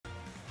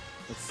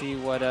Let's see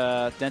what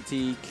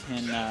Denti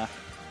can.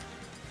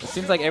 It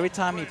seems like every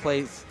time they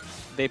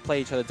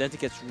play each other, Denti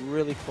gets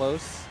really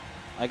close.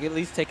 Like at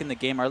least taking the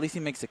game, or at least he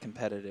makes it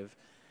competitive.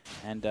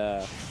 And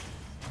here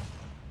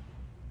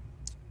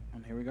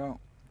we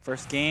go.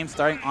 First game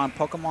starting on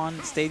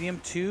Pokemon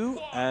Stadium 2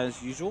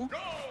 as usual.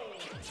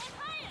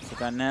 So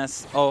got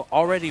Ness. Oh,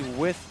 already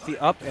with the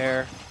up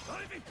air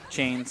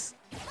chains.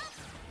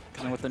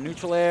 Coming with the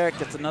neutral air,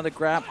 gets another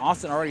grab.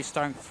 Awestin already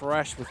starting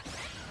fresh with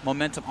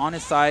momentum on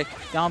his side.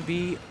 Down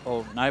B.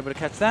 Oh, not able to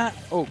catch that.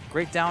 Oh,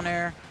 great down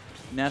air.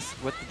 Ness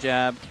with the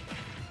jab.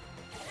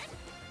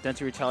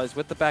 Denti retaliates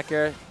with the back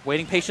air.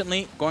 Waiting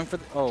patiently. Going for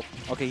the... Oh,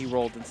 okay, he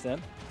rolled instead.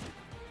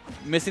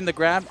 Missing the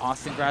grab.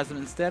 Awestin grabs him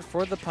instead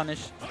for the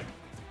punish.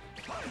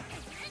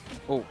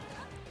 Oh,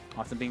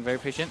 Awestin being very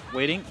patient.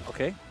 Waiting.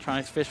 Okay,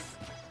 trying to fish.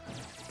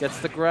 Gets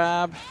the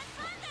grab.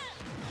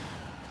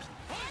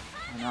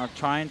 And now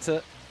trying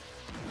to...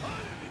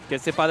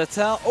 Gets hit by the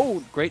tail.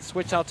 Oh, great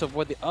switch out to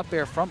avoid the up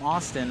air from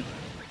Awestin.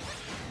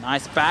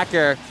 Nice back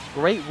air.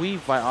 Great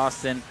weave by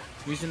Awestin.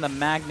 Using the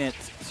magnet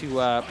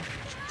to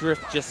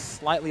drift just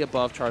slightly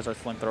above Charizard's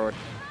flamethrower.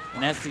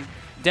 And as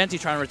Denti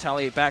trying to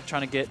retaliate back,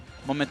 trying to get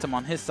momentum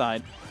on his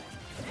side.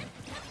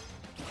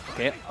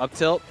 Okay, up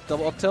tilt,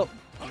 double up tilt.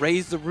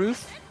 Raise the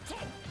roof.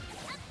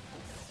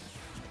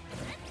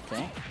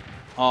 Okay.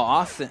 Oh,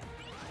 Awestin.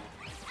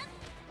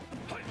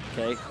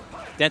 Okay.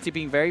 Denti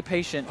being very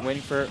patient,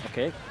 waiting for...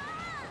 Okay.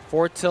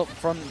 Forward tilt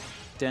from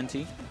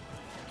Denti.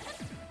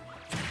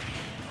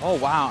 Oh,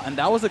 wow. And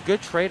that was a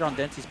good trade on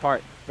Denti's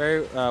part.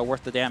 Very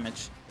worth the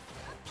damage.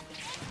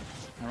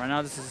 And right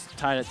now, this is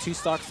tied at 2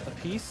 stocks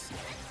apiece.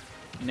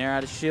 Nair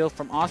out of shield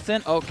from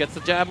Awestin. Oh, gets the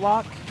jab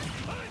lock.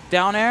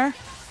 Down air.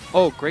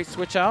 Oh, great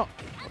switch out.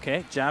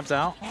 Okay, jabs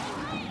out.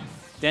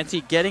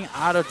 Denti getting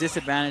out of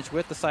disadvantage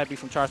with the side B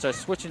from Charizard,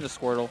 switching to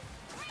Squirtle.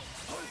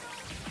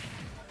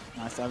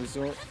 Nice side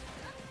resort.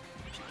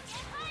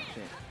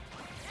 Okay.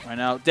 Right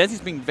now,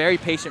 Denti's being very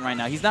patient right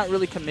now. He's not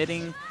really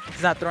committing.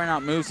 He's not throwing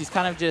out moves. He's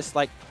kind of just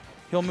like,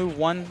 he'll move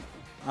one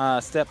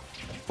step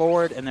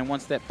forward and then one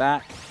step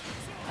back.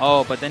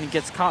 Oh, but then he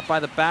gets caught by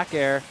the back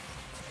air.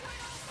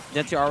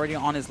 Denti already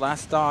on his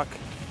last stock.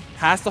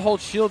 Has to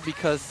hold shield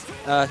because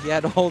he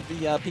had to hold the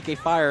PK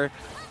Fire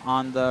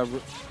on the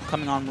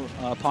coming on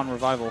upon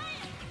revival.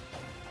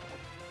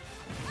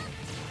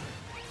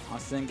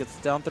 Awestin gets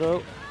the down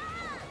throw.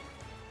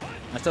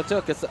 Nice up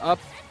tilt, gets the up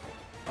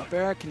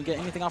air. Can you get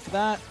anything off of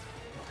that?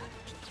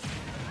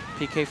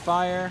 PK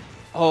Fire.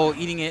 Oh,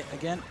 eating it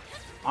again.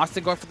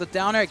 Awestin going for the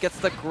down air. Gets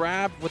the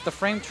grab with the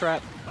frame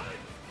trap.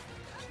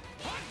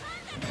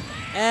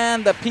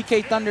 And the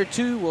PK Thunder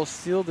 2 will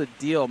seal the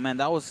deal. Man,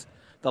 that was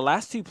the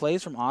last 2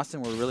 plays from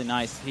Awestin were really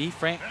nice.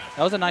 That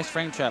was a nice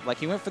frame trap. Like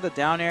he went for the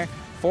down air,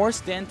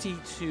 forced Denti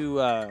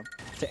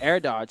to air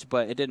dodge,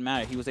 but it didn't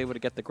matter. He was able to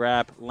get the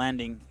grab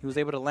landing. He was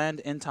able to land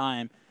in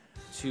time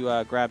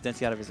to grab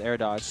Denti out of his air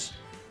dodge.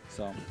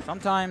 So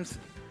sometimes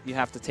you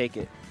have to take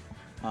it.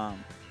 But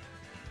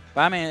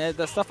I mean,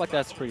 the stuff like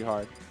that's pretty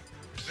hard.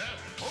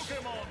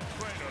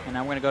 And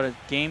now we're gonna go to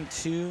game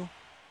 2.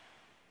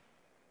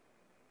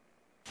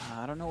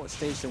 I don't know what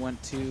stage they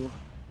went to.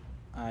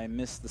 I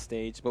missed the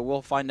stage, but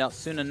we'll find out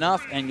soon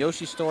enough. And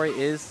Yoshi's story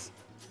is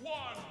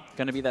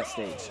going to be that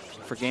stage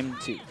for game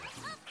 2.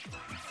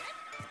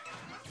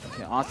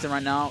 Okay, Awestin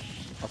right now.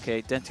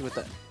 Okay, Denti with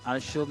the out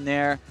of shield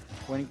nair,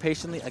 waiting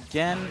patiently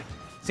again.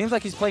 Seems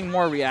like he's playing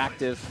more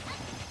reactive.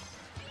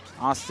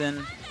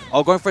 Awestin.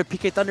 Oh, going for a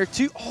PK Thunder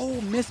 2. Oh,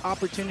 missed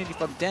opportunity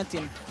from Denti,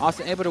 and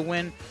Awestin able to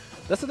win.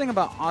 That's the thing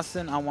about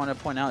Awestin I want to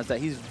point out is that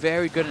he's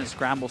very good in a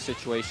scramble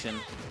situation.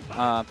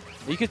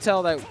 You could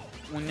tell that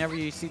whenever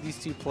you see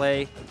these two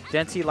play,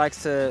 Denti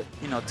likes to,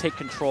 take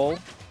control.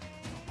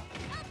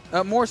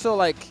 More so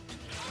like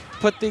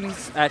put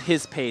things at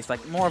his pace,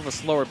 like more of a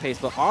slower pace.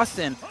 But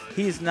Awestin,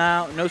 he's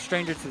now no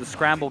stranger to the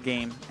scramble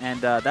game, and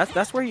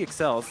that's where he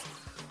excels.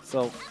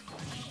 So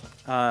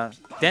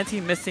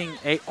Denti missing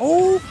a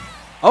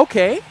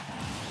okay,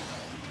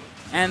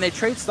 and they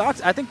trade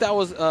stocks. I think that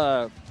was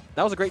a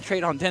great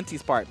trade on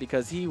Denti's part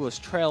because he was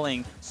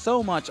trailing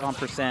so much on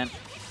percent.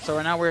 So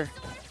right now we're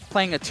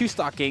playing a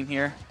 2-stock game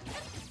here.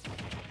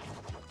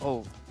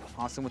 Oh,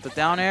 Awestin with the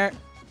down air.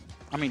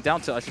 I mean,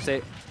 down tilt, I should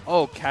say.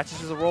 Oh,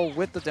 catches his roll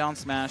with the down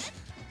smash.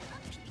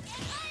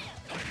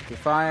 Okay,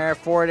 fire,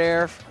 forward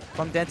air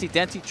from Denti.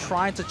 Denti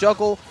trying to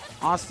juggle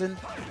Awestin.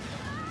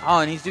 Oh,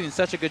 and he's doing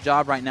such a good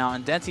job right now,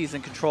 and Denti's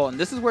in control. And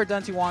this is where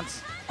Denti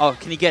wants... Oh,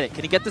 can he get it?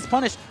 Can he get this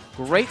punish?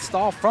 Great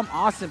stall from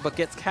Awestin, but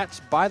gets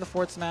catched by the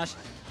forward smash.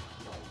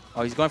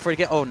 Oh, he's going for it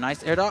again. Oh,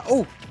 nice air dodge.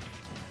 Oh!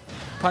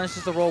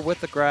 Punishes the roll with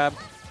the grab.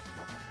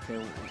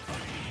 Okay.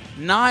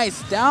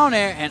 Nice down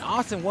air, and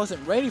Awestin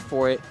wasn't ready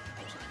for it.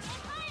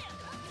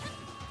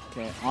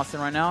 Okay, Awestin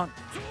right now.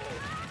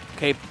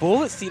 Okay,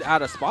 bullet seed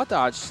out of spot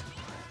dodge.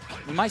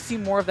 We might see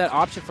more of that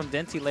option from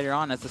Denti later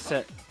on as the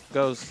set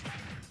goes.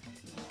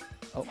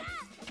 Oh,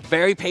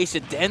 very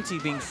patient.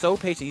 Denti being so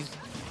patient. He's,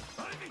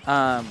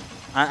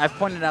 I've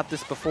pointed out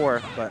this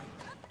before, but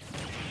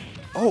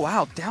oh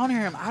wow, down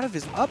air him out of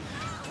his up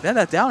Then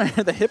that down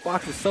air, the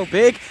hitbox is so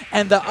big,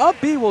 and the up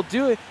B will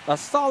do it. A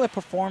solid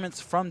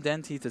performance from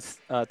Denti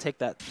to take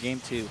that game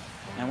 2.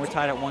 And we're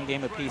tied at 1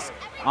 game apiece.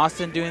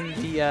 Awestin doing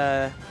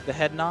the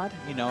head nod,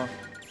 you know,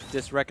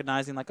 just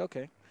recognizing like,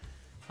 okay.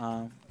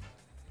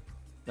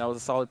 That was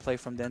a solid play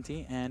from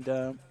Denti,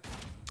 and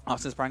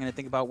Austin's probably going to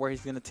think about where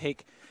he's going to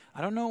take.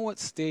 I don't know what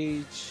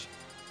stage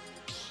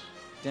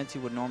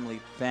Denti would normally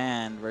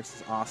ban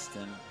versus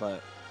Awestin,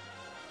 but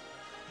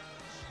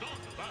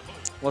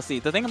we'll see.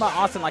 The thing about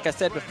Awestin, like I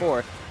said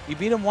before, you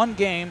beat him 1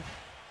 game,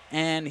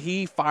 and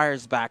he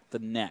fires back the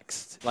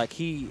next. Like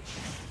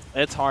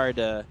it's hard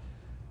to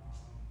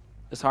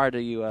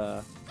you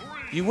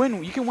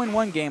win. You can win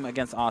 1 game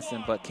against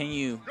Awestin, but can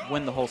you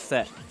win the whole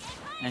set?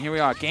 And here we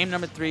are, game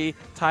number 3,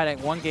 tied at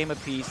 1 game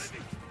apiece.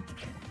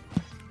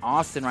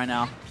 Awestin right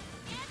now.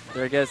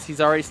 There he goes. He's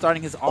already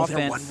starting his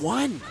offense. They're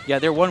 1-1. Yeah,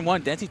 they're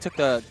 1-1. Denti took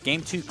the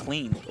game 2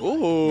 clean.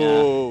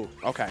 Ooh.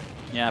 Yeah. Okay.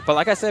 Yeah, but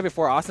like I said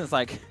before, Austin's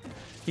like,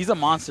 he's a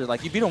monster.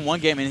 Like, you beat him 1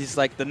 game, and he's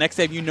like, the next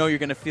game you know you're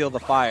going to feel the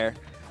fire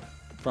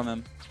from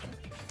him.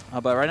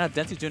 But right now,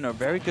 Denti's doing a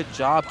very good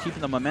job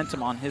keeping the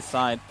momentum on his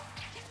side.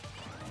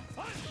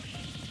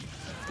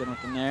 Get him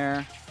with an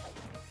air.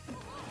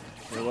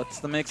 Okay, what's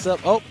the mix-up?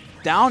 Oh,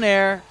 down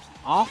air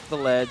off the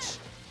ledge.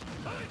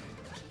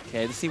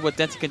 Okay, let's see what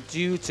Denti can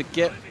do to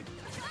get.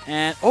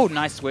 And, oh,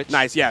 nice switch.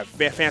 Nice, yeah,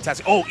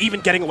 fantastic. Oh,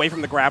 even getting away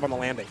from the grab on the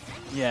landing.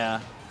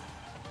 Yeah.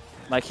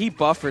 Like, he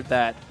buffered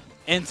that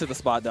into the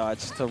spot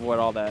dodge to avoid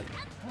all that.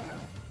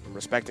 I'm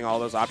respecting all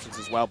those options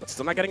as well, but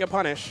still not getting a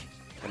punish.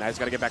 And now he's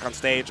got to get back on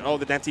stage. Oh,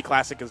 the Denti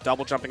Classic is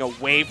double jumping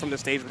away from the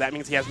stage, but that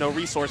means he has no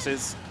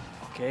resources.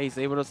 Okay, he's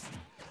able to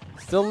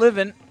still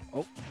living.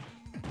 Oh.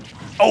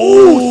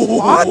 Oh,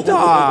 spot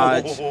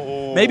dodge.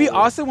 Maybe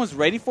Awestin was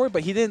ready for it,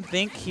 but he didn't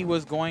think he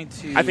was going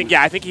to. I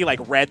think he like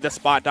read the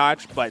spot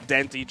dodge, but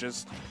Denti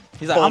just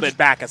pulled it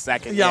back a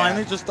second. Yeah, let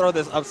me just throw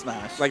this up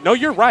smash. Like, no,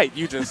 you're right.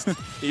 You just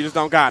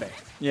don't got it.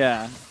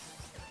 Yeah.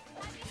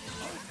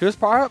 He was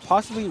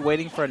possibly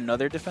waiting for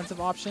another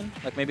defensive option,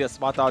 like maybe a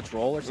spot dodge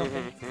roll or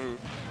something.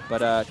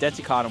 But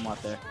Denti caught him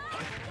out there.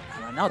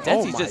 Right now,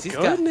 Denti's he's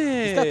got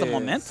the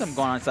momentum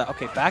going on his side.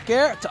 Okay, back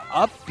air to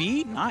up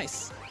B,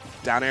 nice.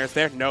 Down air is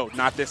there? No,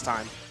 not this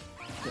time.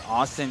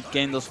 Awestin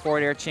getting those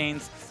forward air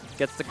chains,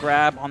 gets the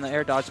grab on the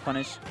air dodge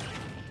punish.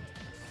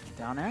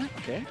 Down air,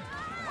 okay.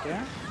 Back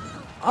air.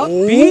 Up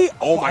B.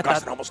 Oh my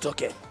gosh, it almost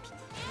took it.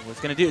 What's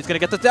it gonna do? It's gonna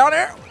get the down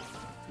air.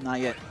 Not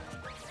yet.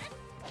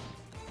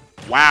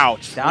 Wow,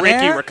 Down tricky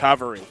air?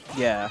 recovery.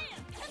 Yeah.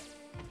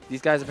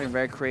 These guys have been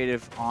very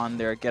creative on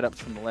their get-ups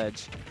from the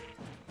ledge.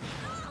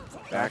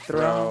 Back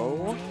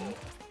throw.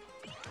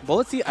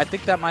 Bullet seat, I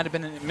think that might have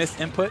been a missed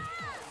input.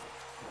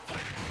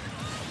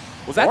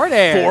 Was that forward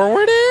air?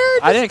 Forward air?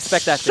 I didn't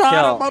expect that to kill.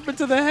 Shot him up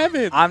into the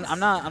heavens. I'm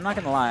not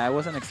gonna lie, I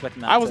wasn't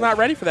expecting that. I was not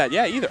ready for that.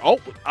 Yeah, either. Oh,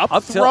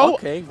 up throw. Tilt,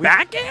 okay.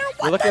 Back air.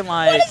 We're looking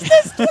like. What is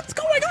this? What's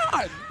going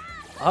on?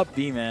 Up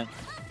B, man.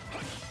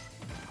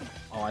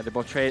 Oh, they're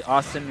both trade.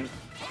 Awestin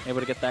able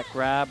to get that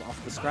grab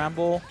off the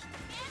scramble.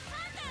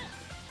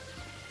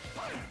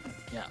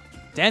 Yeah,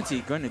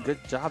 Denti doing a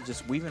good job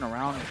just weaving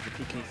around with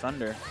the PK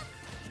Thunder.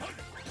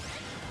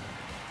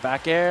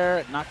 Back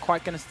air, not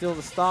quite going to steal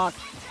the stock.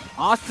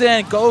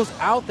 Awestin goes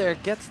out there,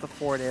 gets the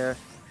forward air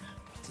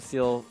to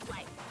steal,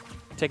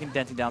 taking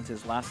Denti down to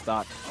his last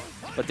stock.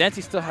 But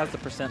Denti still has the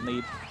 %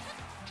 lead.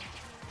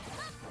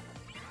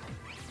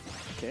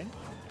 Okay.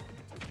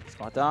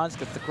 Spot dodge,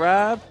 gets the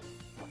grab.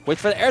 Wait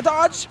for the air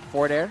dodge.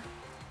 Forward air.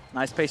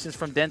 Nice patience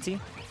from Denti.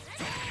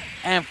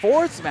 And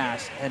forward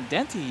smash. And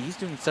Denti, he's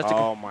doing such a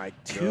good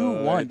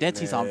 2-1.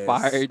 Denti's on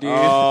fire, dude.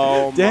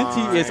 Oh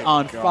Denti is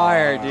on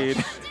fire,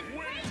 dude.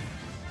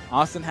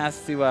 Austin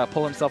has to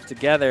pull himself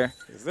together.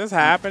 Is this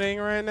happening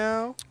right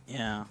now?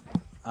 Yeah.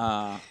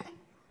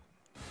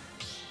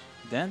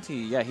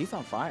 Denti, yeah, he's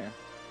on fire,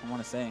 I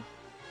want to say.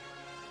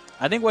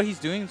 I think what he's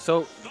doing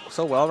so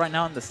well right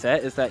now in the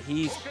set is that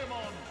he's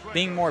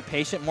being more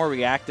patient, more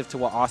reactive to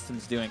what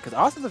Austin's doing. Because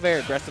Austin's a very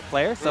aggressive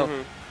player, so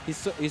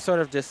he's sort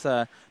of just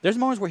there's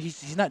moments where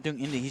he's not doing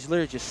anything. He's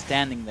literally just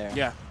standing there.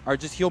 Yeah. Or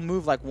just he'll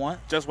move like one.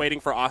 Just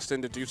waiting for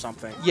Awestin to do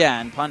something. Yeah,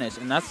 and punish.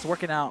 And that's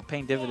working out,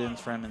 paying dividends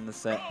for him in this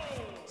set.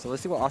 So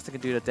let's see what Awestin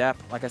can do to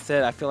adapt. Like I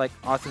said, I feel like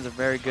Austin's a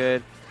very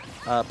good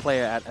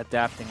player at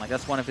adapting. Like,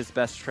 that's one of his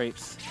best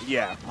traits.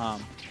 Yeah.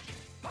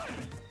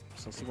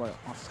 So let's see what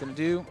Austin's going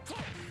to do.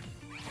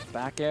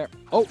 Back air.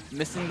 Oh,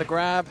 missing the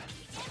grab.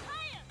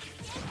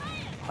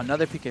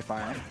 Another PK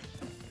fire.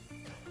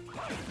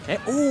 Okay.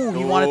 Ooh,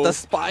 he wanted the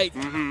spike.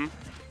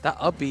 That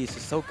up B is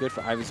just so good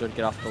for Ivysaur to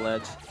get off the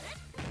ledge.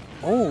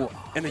 Oh,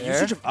 and the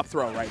usage of up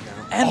throw right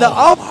now. And the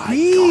up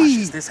B.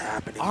 Gosh, is this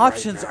happening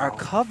Options right are now?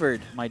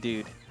 covered, my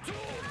dude.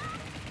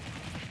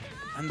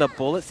 And the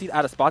bullet seat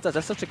out of spot dodge,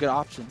 that's such a good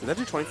option. Did that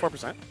do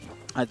 24%?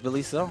 I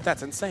believe so.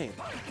 That's insane.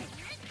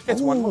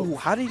 It's one move.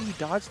 How did he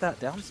dodge that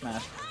down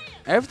smash?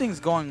 Everything's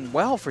going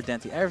well for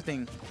Denti.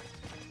 Everything.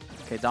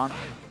 Okay,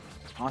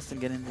 Awestin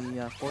getting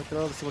the forward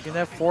throw. Let's see what can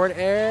that forward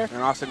air.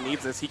 And Awestin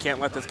needs this. He can't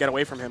let this get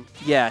away from him.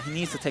 Yeah, he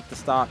needs to take the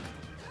stock.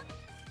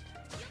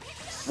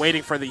 He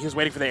was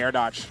waiting for the air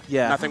dodge.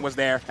 Yeah. Nothing was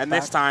there. And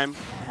this time.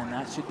 And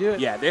that should do it.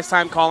 Yeah, this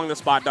time calling the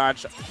spot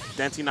dodge.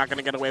 Denti not going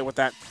to get away with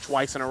that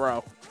twice in a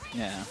row.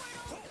 Yeah.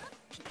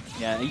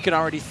 Yeah, you can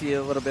already see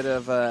a little bit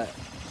of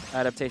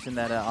adaptation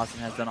that Awestin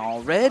has done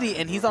already,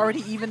 and he's already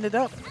evened it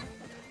up.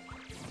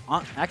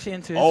 Actually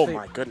into his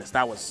my goodness,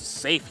 that was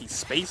safe. He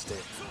spaced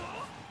it.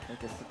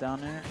 Gets it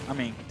down there. I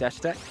mean, dash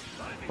attack.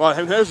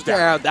 Well, there's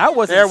Yeah, that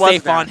wasn't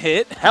safe on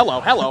hit.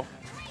 Hello, hello.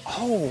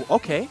 Oh,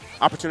 okay.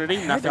 Opportunity,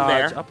 nothing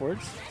Dodge there.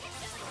 Upwards.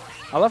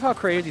 I love how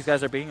creative these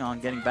guys are being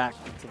on getting back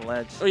to the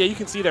ledge. Oh, yeah, you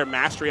can see their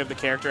mastery of the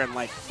character and,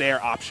 like,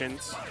 their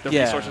options, the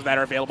Yeah. resources that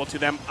are available to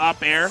them.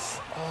 Up air.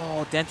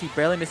 Oh, Denti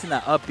barely missing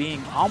that up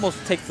being.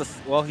 Almost takes the,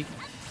 well, he.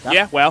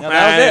 Yeah, well.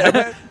 that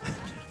was it.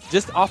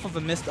 Just off of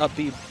a missed up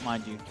B,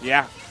 mind you.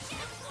 Yeah.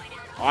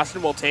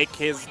 Awestin will take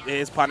his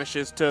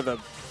punishes to the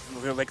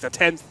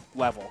 10th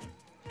level.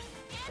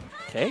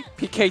 Okay,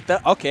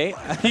 PK, okay.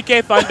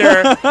 PK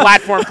Thunder,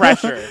 platform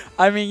pressure.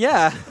 I mean,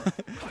 yeah.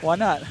 Why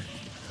not?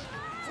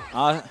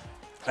 I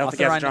don't think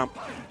he has a jump,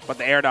 but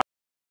the air dodge.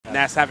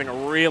 Ness having a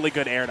really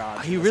good air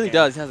dodge. He really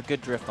does. He has a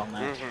good drift on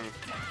that.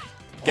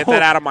 Get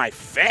that out of my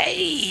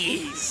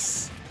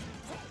face.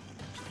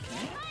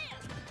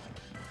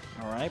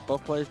 All right,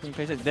 both players being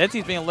patient.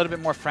 Denti's being a little bit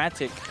more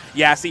frantic.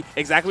 Yeah, see,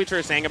 exactly what you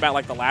were saying about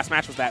like the last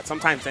match was that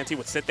sometimes Denti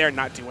would sit there and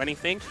not do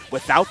anything.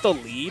 Without the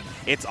lead,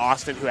 it's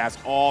Awestin who has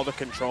all the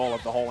control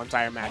of the whole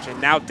entire match.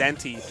 And now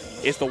Denti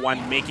is the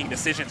one making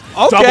decisions.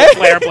 Okay. Double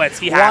flare blitz.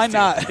 He has Why to.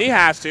 not? He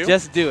has to.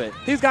 Just do it.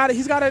 He's got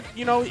it,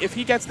 you know, if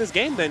he gets this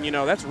game, then, you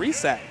know, that's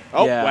reset.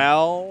 Oh, Yeah.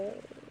 well.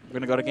 We're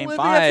going to go to game If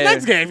 5. he gets the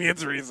next game,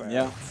 it's reset.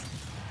 Yeah.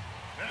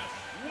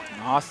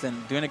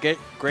 Awestin doing a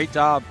great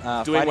job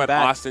doing what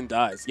back. Awestin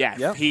does. Yeah,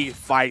 Yep. he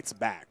fights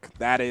back.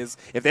 That is,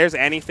 if there's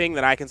anything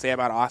that I can say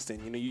about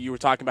Awestin, you know, you were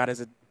talking about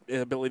his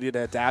ability to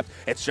adapt.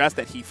 It's just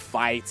that he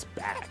fights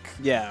back.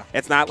 Yeah.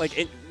 It's not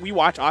like we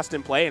watch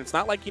Awestin play, and it's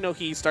not like, you know,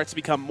 he starts to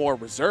become more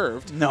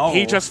reserved. No.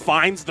 He just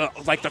finds the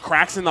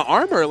cracks in the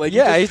armor. Like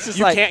Yeah, you he's just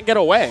like, can't get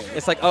away.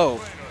 It's like,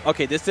 oh,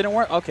 okay, this didn't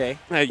work. Okay,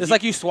 it's You-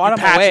 like you swat you him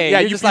patch- away. Yeah,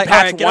 You're you just like, patch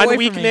all right, get away one from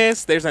me.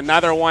 weakness. There's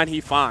another one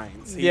he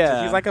finds.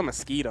 Yeah. He's like a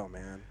mosquito,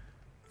 man.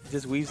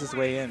 Just weaves his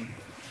way in.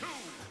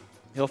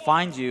 He'll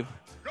find you.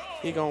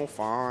 He gonna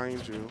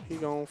find you. He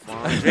gonna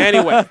find you.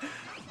 Anyway.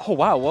 Oh,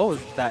 wow. What was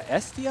that?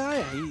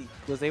 SDI? He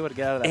was able to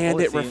get out of that. And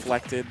bullet it seam.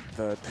 reflected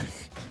the...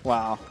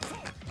 Wow.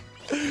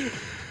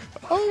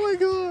 Oh, my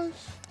gosh.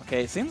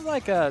 Okay, it seems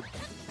like a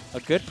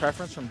good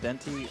preference from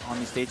Denti on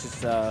these stages,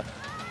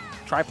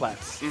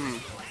 triplats.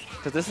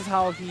 Because this is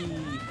how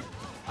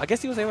I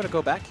guess he was able to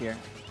go back here.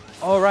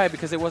 Oh, right,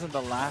 because it wasn't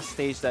the last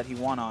stage that he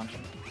won on.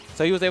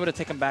 So he was able to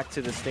take him back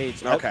to the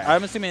stage. Okay.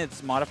 I'm assuming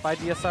it's modified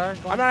DSR?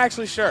 I'm not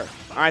actually sure.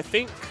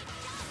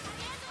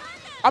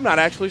 I'm not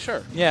actually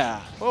sure.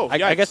 Yeah. Oh, I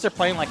yikes. guess they're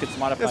playing like it's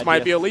modified. This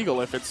might DSR. be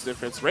illegal if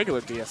it's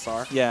regular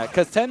DSR. Yeah,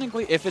 because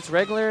technically, if it's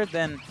regular,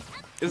 then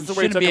This is he the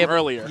way he shouldn't took be him able-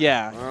 earlier.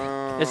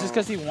 Yeah. It's just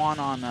because he won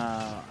on,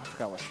 I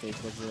forgot what stage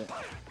was it.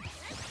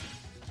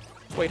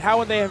 Wait, how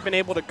would they have been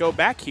able to go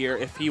back here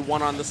if he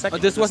won on the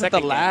second? This wasn't the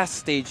second game? last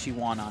stage he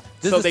won on.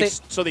 This So is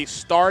the so they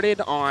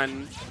started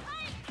on.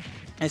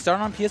 And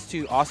started on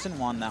PS2, Awestin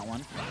won that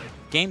one.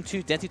 Game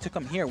 2, Denti took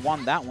him here,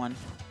 won that one.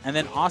 And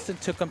then Awestin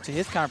took him to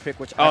his counter pick,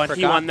 which I Oh, forgot. and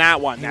he won that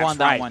one. He That's won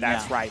that right. one,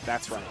 That's yeah. right.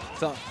 That's right.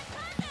 So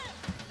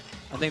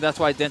I think that's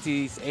why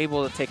Denti's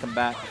able to take him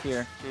back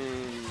here.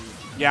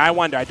 Yeah, I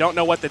wonder. I don't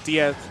know what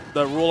the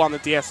rule on the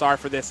DSR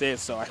for this is.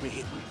 So I mean,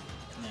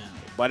 Yeah.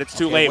 but it's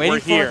too Okay, late. waiting We're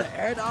for here. the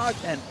air dodge,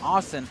 and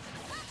Awestin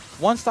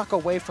one stock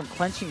away from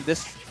clinching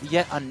this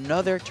yet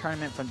another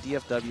tournament from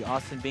DFW.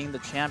 Awestin being the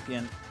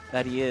champion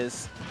that he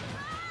is.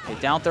 Okay,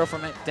 down throw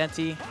from it,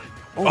 Denti.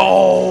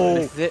 Oh,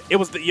 it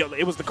was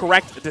the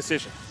correct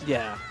decision.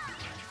 Yeah.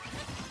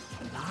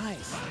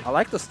 Nice. I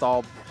like the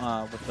stall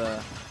with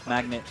the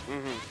magnet.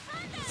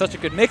 Such a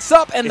good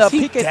mix-up, and Is the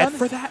he PK dead Thunder.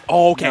 for that?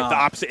 Oh, okay, No. the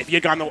opposite. If he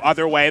had gone the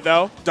other way,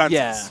 though, done.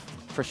 Yeah,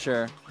 for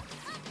sure.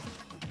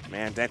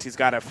 Man, Denti's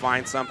got to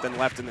find something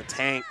left in the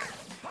tank.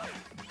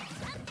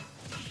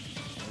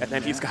 And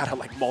then he's got to,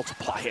 like,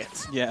 multiply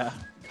it. Yeah.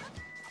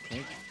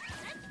 Okay.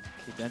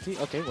 Denti.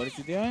 Okay, what is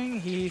he doing?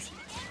 He's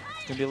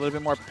going to be a little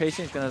bit more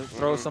patient. He's going to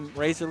throw some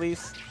razor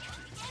leaves.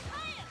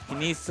 He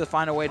needs to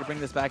find a way to bring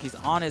this back. He's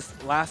on his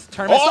last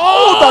tournament.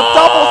 Oh, the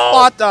double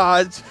spot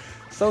dodge.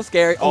 So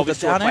scary. Oh, the this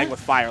is down playing air? with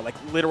fire, like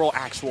literal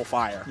actual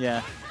fire.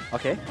 Yeah.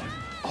 Okay.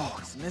 Oh,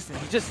 he's missing.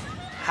 He just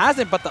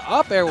hasn't, but the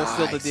up air will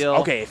seal the deal.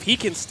 Okay, if he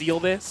can steal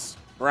this,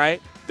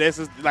 right? This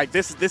is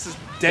Denti.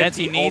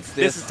 Denti needs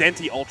This this. is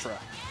Denti Ultra.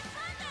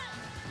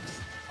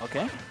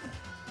 Okay.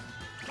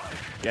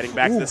 Getting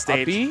back to the stage.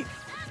 A B.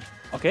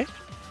 Okay.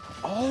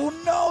 Oh,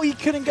 no. He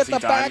couldn't get Is he the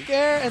done? back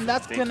air, and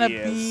that's Think going to he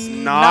is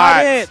be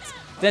not. it.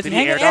 Did Did he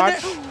he air hang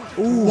it dodge?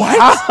 in there?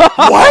 What?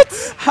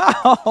 What?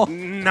 How?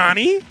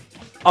 Nani?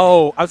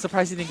 Oh, I'm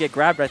surprised he didn't get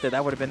grabbed right there.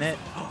 That would have been it.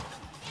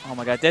 Oh,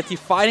 my God. Denti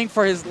fighting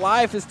for his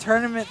life, his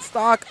tournament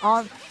stock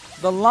on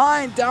The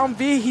line down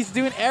B, he's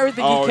doing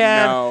everything he Oh,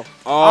 can. no.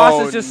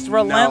 Austin's just no.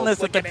 relentless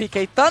with the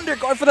PK Thunder,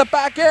 going for the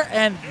back air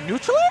and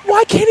neutral air?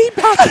 Why can't he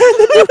back air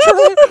the neutral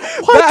air?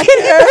 Why Back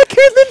can't he air. back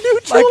air the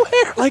neutral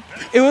air? Like,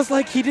 it was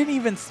like he didn't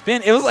even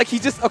spin. It was like he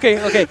just, okay.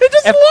 It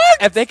just worked.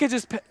 If they could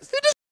just,